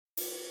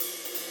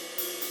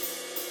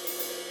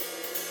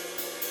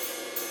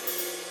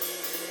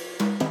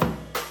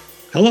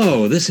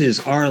Hello, this is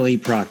Arlie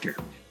Proctor.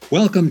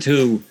 Welcome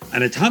to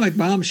an Atomic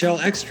Bombshell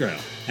Extra,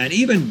 an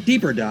even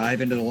deeper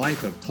dive into the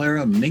life of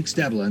Clara Minx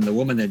Devlin, the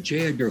woman that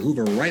J. Edgar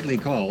Hoover rightly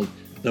called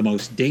the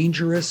most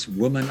dangerous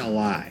woman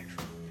alive.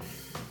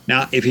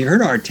 Now, if you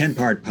heard our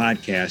 10-part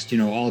podcast, you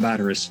know all about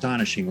her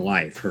astonishing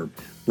life, her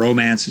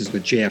romances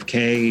with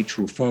JFK,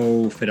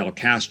 Truffaut, Fidel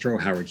Castro,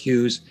 Howard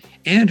Hughes,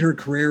 and her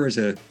career as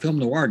a film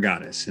noir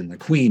goddess and the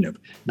queen of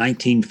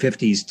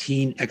 1950s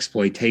teen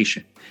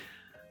exploitation.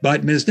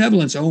 But Ms.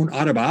 Devlin's own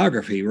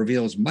autobiography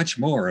reveals much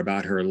more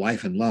about her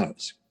life and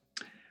loves.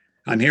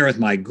 I'm here with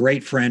my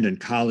great friend and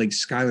colleague,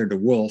 Skylar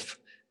DeWolf,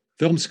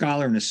 film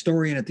scholar and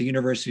historian at the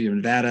University of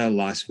Nevada,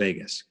 Las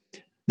Vegas.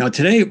 Now,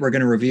 today we're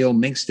going to reveal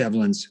Minx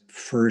Devlin's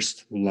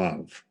first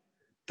love,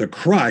 the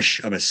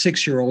crush of a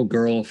 6-year-old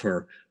girl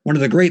for one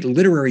of the great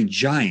literary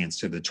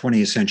giants of the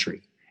 20th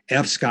century,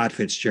 F. Scott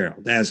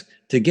Fitzgerald, as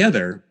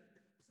together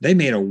they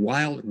made a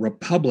Wild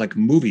Republic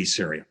movie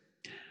serial.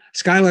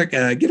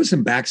 Skylar, give us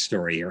some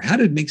backstory here. How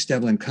did Minx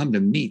Devlin come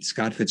to meet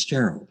Scott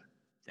Fitzgerald?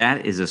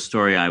 That is a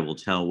story I will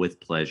tell with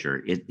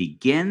pleasure. It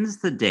begins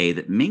the day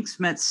that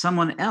Minx met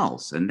someone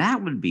else, and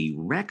that would be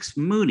Rex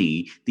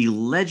Mooney, the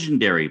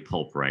legendary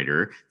pulp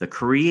writer, the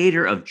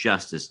creator of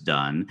Justice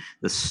Done,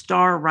 the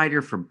star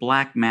writer for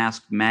Black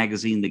Mask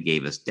magazine that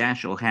gave us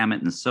Dashiell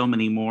Hammett and so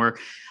many more.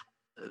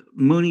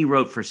 Mooney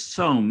wrote for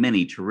so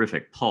many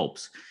terrific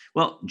pulps.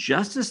 Well,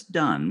 Justice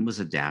Done was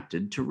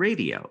adapted to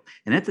radio.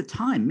 And at the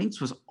time, Minx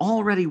was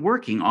already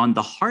working on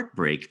The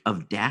Heartbreak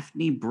of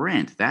Daphne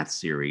Brent, that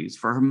series,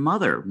 for her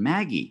mother,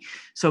 Maggie.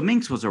 So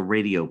Minx was a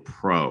radio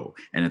pro.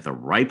 And at the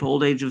ripe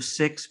old age of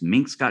 6,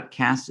 Minx got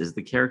cast as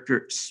the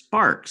character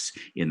Sparks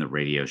in the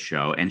radio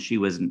show. And she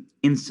was an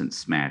instant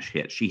smash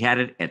hit. She had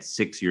it at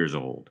 6 years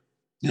old.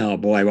 Oh,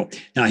 boy. Well,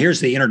 now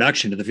here's the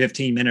introduction to the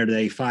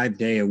 15-minute-a-day,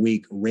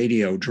 5-day-a-week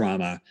radio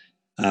drama,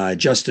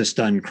 Justice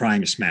Done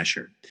Crime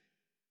Smasher.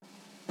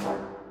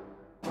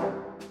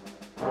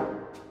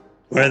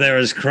 Where there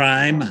is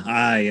crime,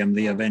 I am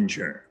the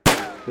avenger.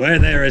 Where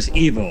there is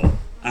evil,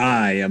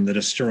 I am the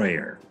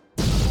destroyer.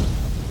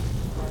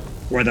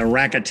 Where the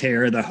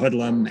racketeer, the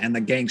hoodlum, and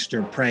the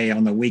gangster prey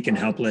on the weak and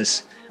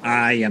helpless,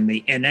 I am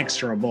the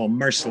inexorable,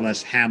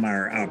 merciless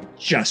hammer of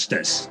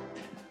justice.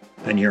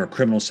 Then you hear a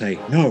criminal say,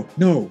 no,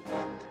 no.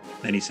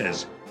 Then he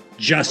says,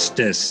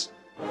 justice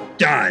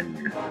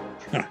done.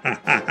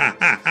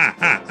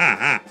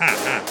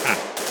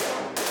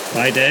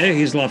 By day,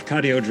 he's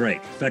Lafcadio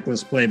Drake,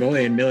 feckless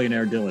playboy and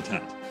millionaire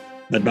dilettante.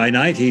 But by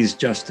night, he's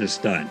Justice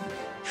Done,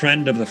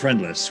 friend of the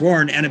friendless,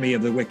 sworn enemy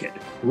of the wicked,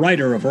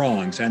 righter of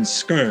wrongs, and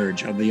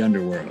scourge of the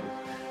underworld.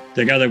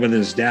 Together with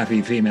his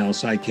daffy female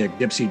sidekick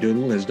Dipsy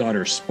Doodle, his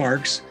daughter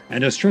Sparks,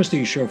 and his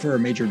trusty chauffeur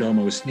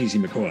Majordomo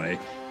Sneezy McCoy,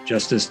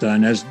 Justice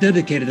Done has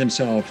dedicated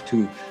himself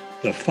to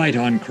the fight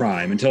on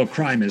crime until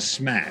crime is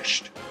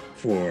smashed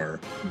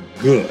for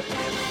good.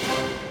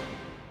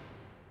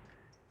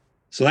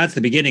 So that's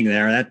the beginning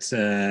there. That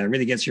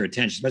really gets your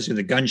attention, especially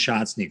the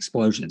gunshots and the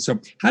explosions. So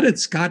how did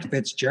Scott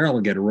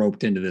Fitzgerald get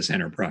roped into this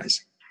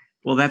enterprise?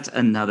 Well, that's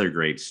another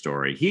great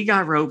story. He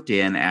got roped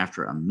in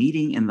after a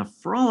meeting in the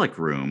Frolic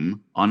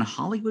Room on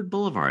Hollywood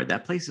Boulevard.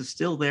 That place is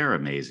still there,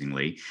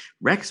 amazingly.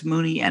 Rex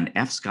Mooney and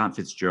F. Scott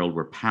Fitzgerald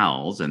were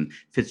pals, and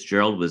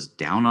Fitzgerald was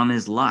down on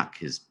his luck.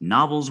 His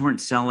novels weren't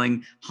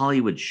selling.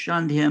 Hollywood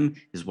shunned him.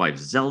 His wife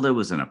Zelda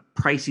was in a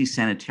pricey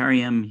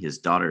sanitarium. His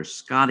daughter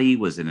Scotty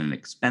was in an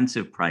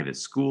expensive private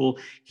school.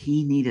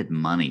 He needed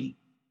money.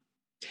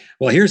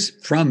 Well,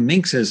 here's from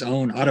Minx's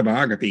own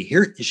autobiography.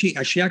 Here, she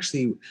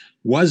actually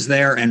was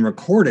there and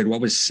recorded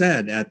what was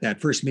said at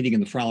that first meeting in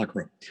the Frolic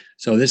Room.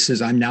 So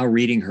I'm now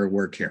reading her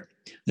work here.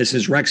 This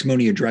is Rex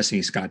Mooney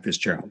addressing Scott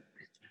Fitzgerald.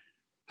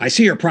 I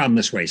see your problem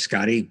this way,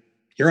 Scotty.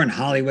 You're in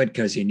Hollywood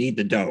because you need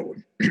the dough.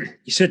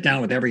 You sit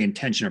down with every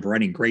intention of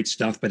writing great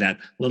stuff, but that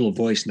little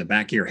voice in the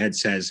back of your head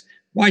says,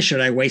 why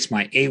should I waste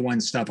my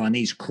A1 stuff on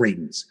these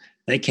cretins?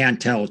 They can't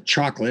tell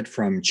chocolate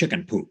from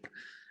chicken poop.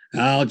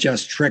 I'll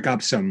just trick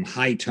up some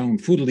high-tone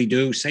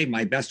foodly-doo, save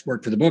my best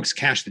work for the books,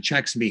 cash the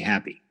checks, and be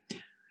happy.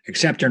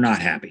 Except you're not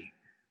happy,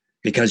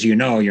 because you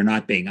know you're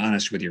not being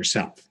honest with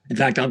yourself. In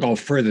fact, I'll go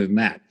further than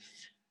that.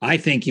 I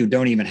think you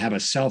don't even have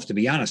a self to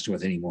be honest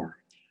with anymore.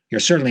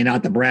 You're certainly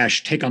not the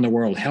brash,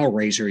 take-on-the-world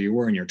hellraiser you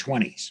were in your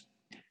 20s.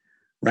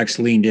 Rex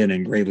leaned in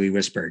and gravely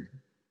whispered,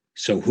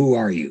 so who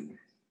are you?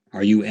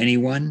 Are you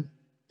anyone?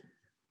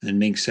 And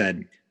Minx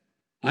said,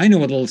 I know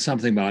a little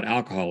something about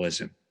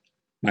alcoholism.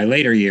 My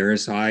later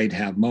years, I'd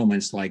have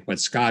moments like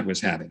what Scott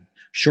was having,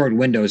 short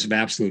windows of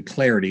absolute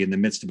clarity in the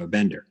midst of a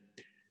bender.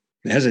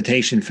 The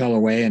hesitation fell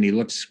away, and he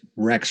looks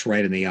Rex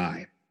right in the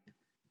eye.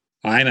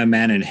 I'm a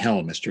man in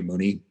hell, Mr.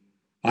 Mooney.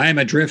 I am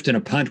adrift in a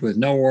punt with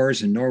no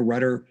oars and no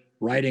rudder,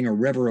 riding a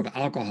river of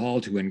alcohol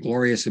to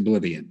inglorious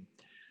oblivion.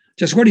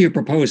 Just what are you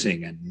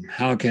proposing, and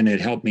how can it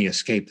help me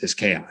escape this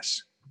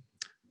chaos?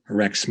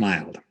 Rex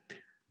smiled.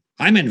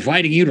 I'm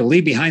inviting you to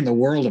leave behind the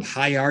world of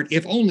high art,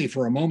 if only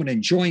for a moment,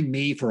 and join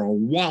me for a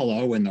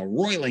wallow in the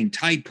roiling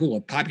tide pool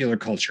of popular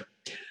culture.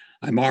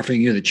 I'm offering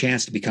you the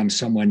chance to become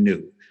someone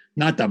new,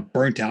 not the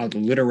burnt-out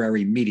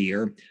literary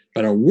meteor,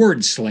 but a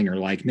word slinger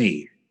like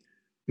me.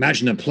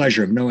 Imagine the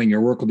pleasure of knowing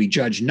your work will be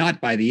judged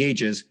not by the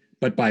ages,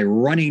 but by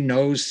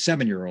runny-nosed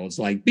 7-year-olds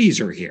like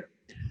Beezer here.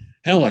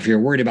 Hell, if you're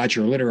worried about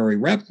your literary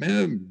rep,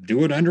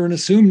 do it under an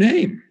assumed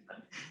name.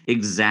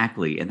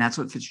 Exactly. And that's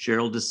what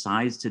Fitzgerald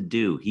decides to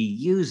do. He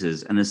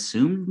uses an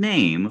assumed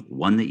name,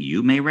 one that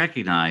you may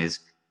recognize,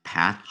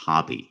 Pat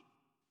Hobby.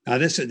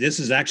 This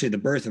is actually the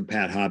birth of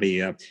Pat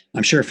Hobby.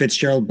 I'm sure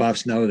Fitzgerald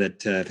buffs know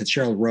that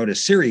Fitzgerald wrote a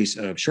series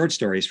of short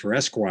stories for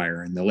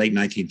Esquire in the late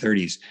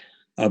 1930s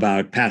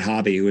about Pat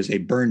Hobby, who is a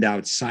burned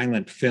out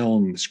silent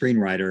film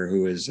screenwriter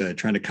who is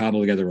trying to cobble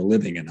together a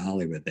living in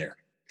Hollywood there.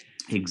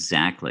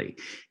 Exactly.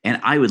 And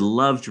I would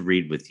love to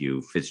read with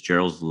you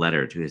Fitzgerald's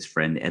letter to his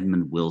friend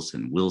Edmund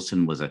Wilson.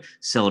 Wilson was a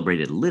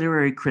celebrated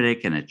literary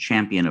critic and a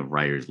champion of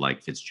writers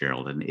like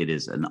Fitzgerald. And it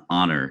is an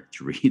honor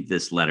to read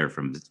this letter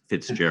from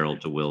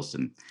Fitzgerald to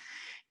Wilson.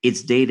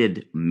 It's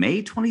dated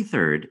May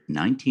 23rd,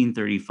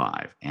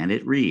 1935, and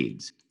it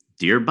reads,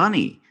 "Dear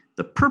Bunny,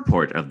 the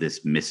purport of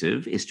this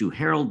missive is to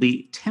herald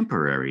the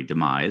temporary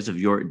demise of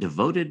your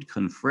devoted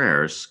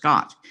confrere,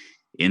 Scott.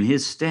 In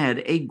his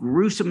stead, a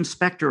gruesome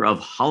specter of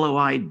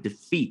hollow-eyed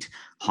defeat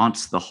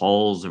haunts the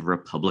halls of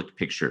Republic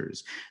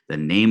Pictures. The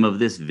name of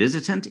this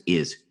visitant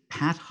is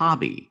Pat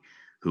Hobby.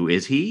 Who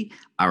is he?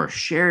 Our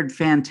shared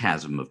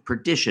phantasm of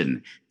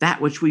perdition,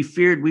 that which we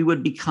feared we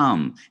would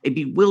become, a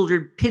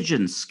bewildered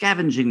pigeon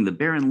scavenging the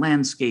barren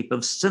landscape of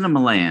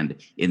Cinemaland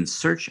in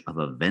search of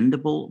a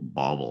vendible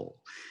bauble.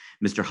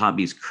 Mr.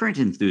 Hobby's current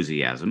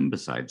enthusiasm,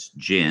 besides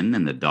gin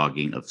and the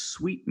dogging of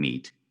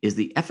sweetmeat, is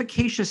the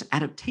efficacious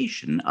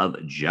adaptation of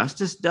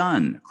Justice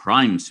Dunn,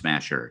 Crime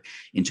Smasher,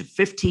 into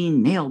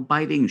 15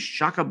 nail-biting,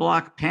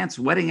 shock-a-block,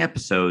 pants-wetting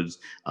episodes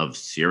of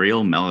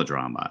serial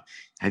melodrama.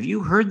 Have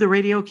you heard the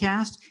radio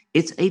cast?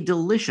 It's a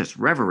delicious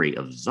reverie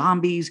of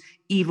zombies,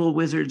 evil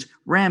wizards,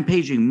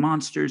 rampaging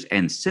monsters,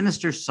 and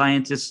sinister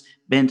scientists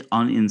bent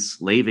on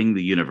enslaving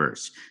the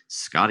universe.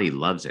 Scotty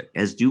loves it,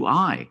 as do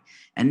I.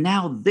 And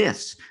now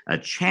this, a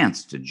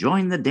chance to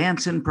join the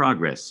dance in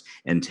progress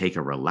and take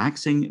a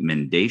relaxing,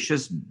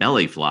 mendacious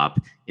belly flop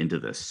into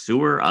the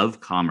sewer of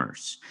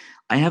commerce.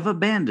 I have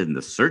abandoned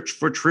the search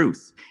for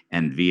truth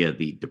and via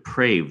the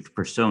depraved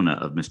persona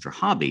of Mr.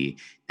 Hobby,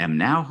 am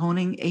now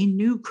honing a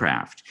new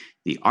craft,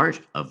 the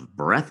art of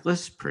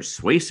breathless,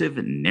 persuasive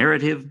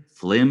narrative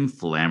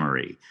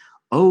flim-flammery.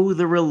 Oh,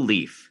 the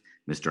relief.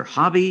 Mr.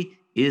 Hobby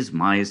is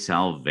my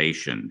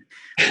salvation."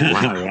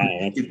 Wow.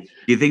 Wow, Do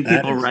you think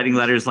people are writing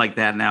letters like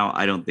that now?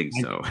 I don't think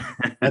so.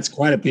 That's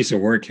quite a piece of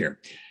work here.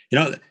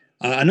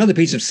 Another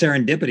piece of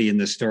serendipity in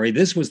this story,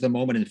 this was the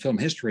moment in film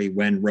history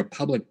when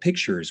Republic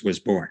Pictures was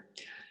born.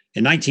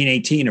 In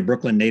 1918, a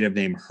Brooklyn native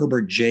named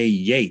Herbert J.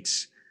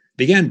 Yates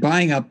began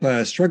buying up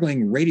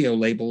struggling radio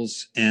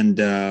labels and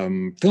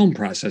film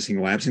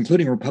processing labs,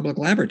 including Republic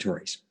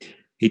Laboratories.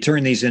 He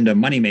turned these into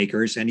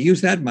moneymakers and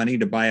used that money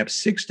to buy up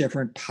 6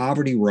 different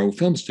Poverty Row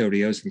film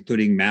studios,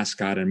 including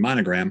Mascot and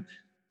Monogram,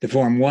 to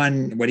form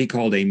one, what he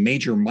called a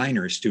major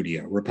minor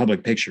studio,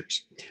 Republic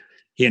Pictures.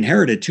 He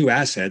inherited 2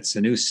 assets,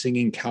 a new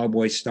singing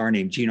cowboy star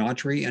named Gene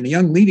Autry and a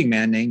young leading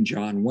man named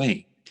John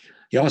Wayne.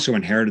 He also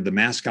inherited the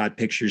Mascot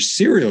Pictures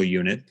serial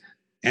unit,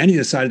 and he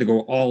decided to go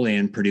all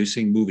in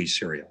producing movie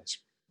serials.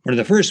 One of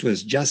the first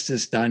was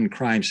Justice Dunn,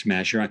 Crime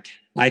Smasher.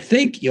 I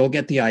think you'll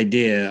get the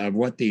idea of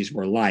what these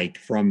were like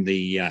from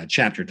the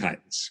chapter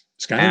titles.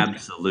 Skyler?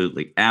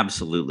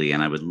 Absolutely.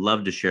 And I would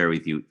love to share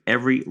with you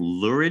every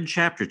lurid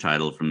chapter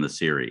title from the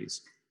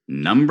series.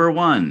 Number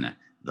 1,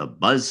 The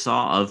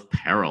Buzzsaw of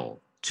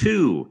Peril.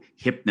 2,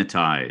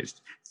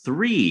 Hypnotized.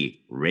 3,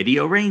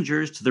 Radio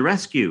Rangers to the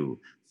Rescue.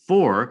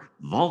 4,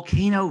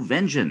 Volcano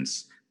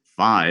Vengeance.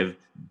 5,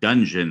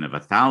 Dungeon of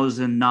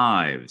 1,000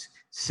 Knives.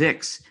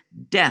 6,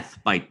 Death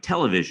by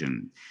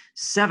Television.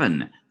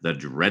 7, The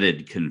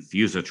Dreaded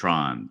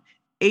Confusatron.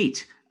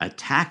 8,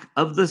 Attack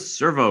of the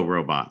Servo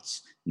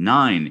Robots.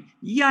 9,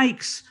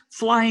 Yikes!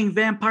 Flying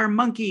Vampire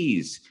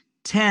Monkeys.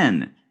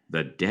 10,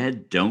 The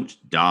Dead Don't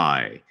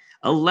Die.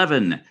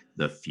 11,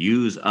 The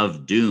Fuse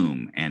of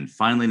Doom. And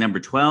finally, number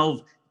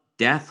 12,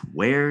 Death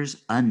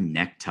Wears a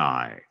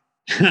Necktie.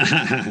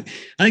 I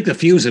think The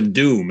Fuse of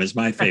Doom is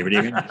my favorite.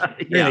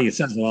 Yeah. It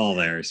says it all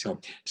there. So,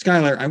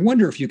 Skylar, I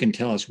wonder if you can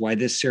tell us why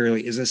this serial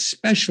is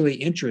especially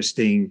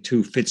interesting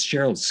to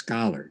Fitzgerald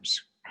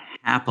scholars.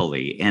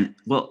 Happily. And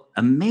well,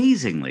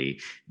 amazingly,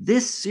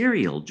 this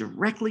serial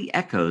directly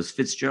echoes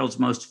Fitzgerald's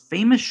most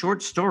famous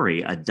short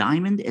story, A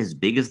Diamond as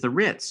Big as the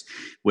Ritz,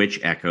 which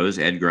echoes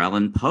Edgar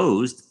Allan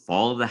Poe's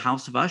Fall of the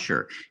House of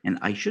Usher. And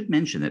I should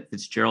mention that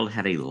Fitzgerald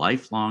had a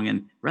lifelong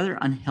and rather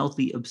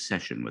unhealthy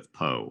obsession with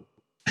Poe.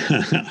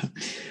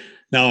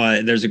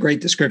 Now, there's a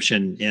great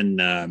description in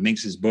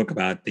Minx's book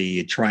about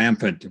the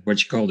triumphant,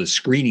 what you called a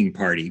screening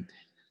party.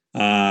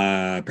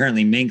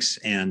 Apparently, Minx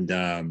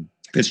and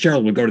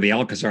Fitzgerald would go to the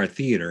Alcazar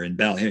Theater in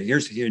Bell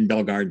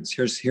Gardens.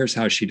 Here's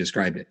how she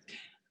described it.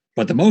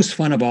 But the most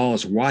fun of all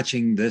is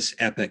watching this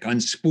epic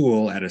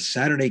unspool at a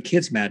Saturday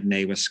kids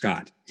matinee with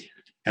Scott.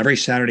 Every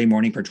Saturday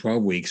morning for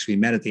 12 weeks, we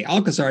met at the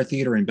Alcazar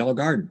Theater in Bell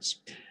Gardens.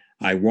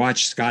 I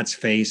watched Scott's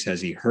face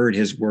as he heard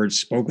his words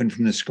spoken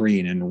from the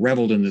screen and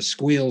reveled in the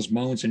squeals,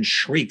 moans, and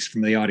shrieks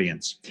from the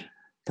audience.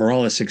 For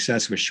all his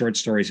success with short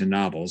stories and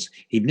novels,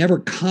 he'd never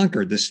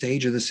conquered the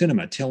stage of the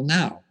cinema till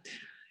now.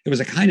 It was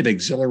a kind of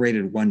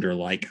exhilarated wonder,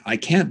 like, I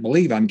can't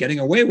believe I'm getting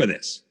away with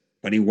this.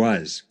 But he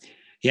was.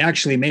 He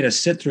actually made us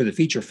sit through the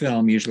feature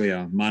film, usually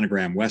a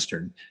monogram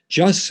Western,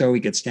 just so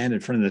he could stand in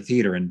front of the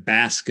theater and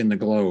bask in the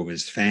glow of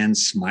his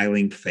fans'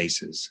 smiling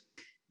faces.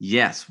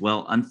 Yes,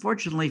 well,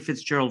 unfortunately,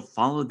 Fitzgerald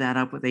followed that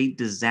up with a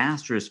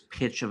disastrous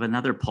pitch of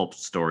another pulp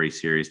story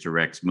series to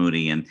Rex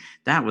Mooney, and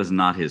that was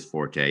not his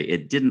forte.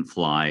 It didn't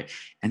fly,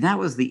 and that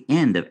was the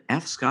end of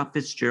F. Scott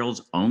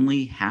Fitzgerald's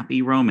only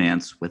happy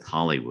romance with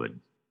Hollywood.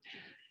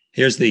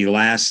 Here's the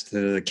last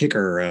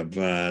kicker of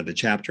the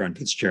chapter on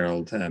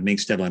Fitzgerald.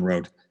 Minx Devlin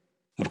wrote,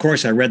 "Of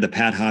course, I read the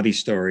Pat Hobby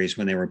stories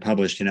when they were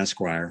published in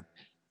Esquire,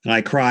 and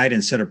I cried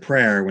and said a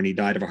prayer when he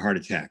died of a heart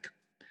attack.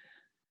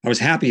 I was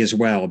happy as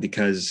well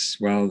because,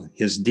 well,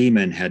 his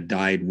demon had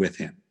died with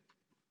him."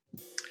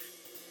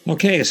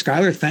 Okay,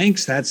 Skylar,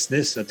 thanks. That's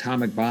this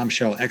Atomic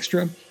Bombshell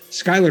Extra.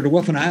 Skylar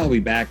DeWolf and I will be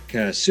back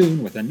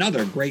soon with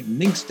another great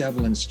Minx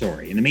Devlin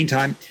story. In the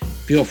meantime,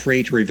 feel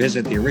free to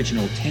revisit the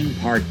original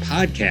 10-part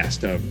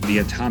podcast of The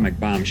Atomic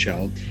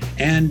Bombshell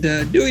and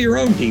do your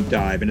own deep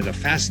dive into the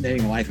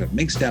fascinating life of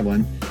Minx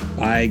Devlin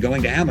by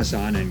going to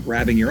Amazon and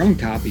grabbing your own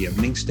copy of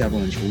Minx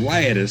Devlin's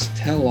riotous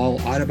tell-all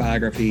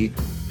autobiography,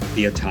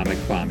 The Atomic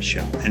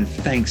Bombshell. And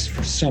thanks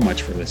so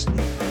much for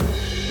listening.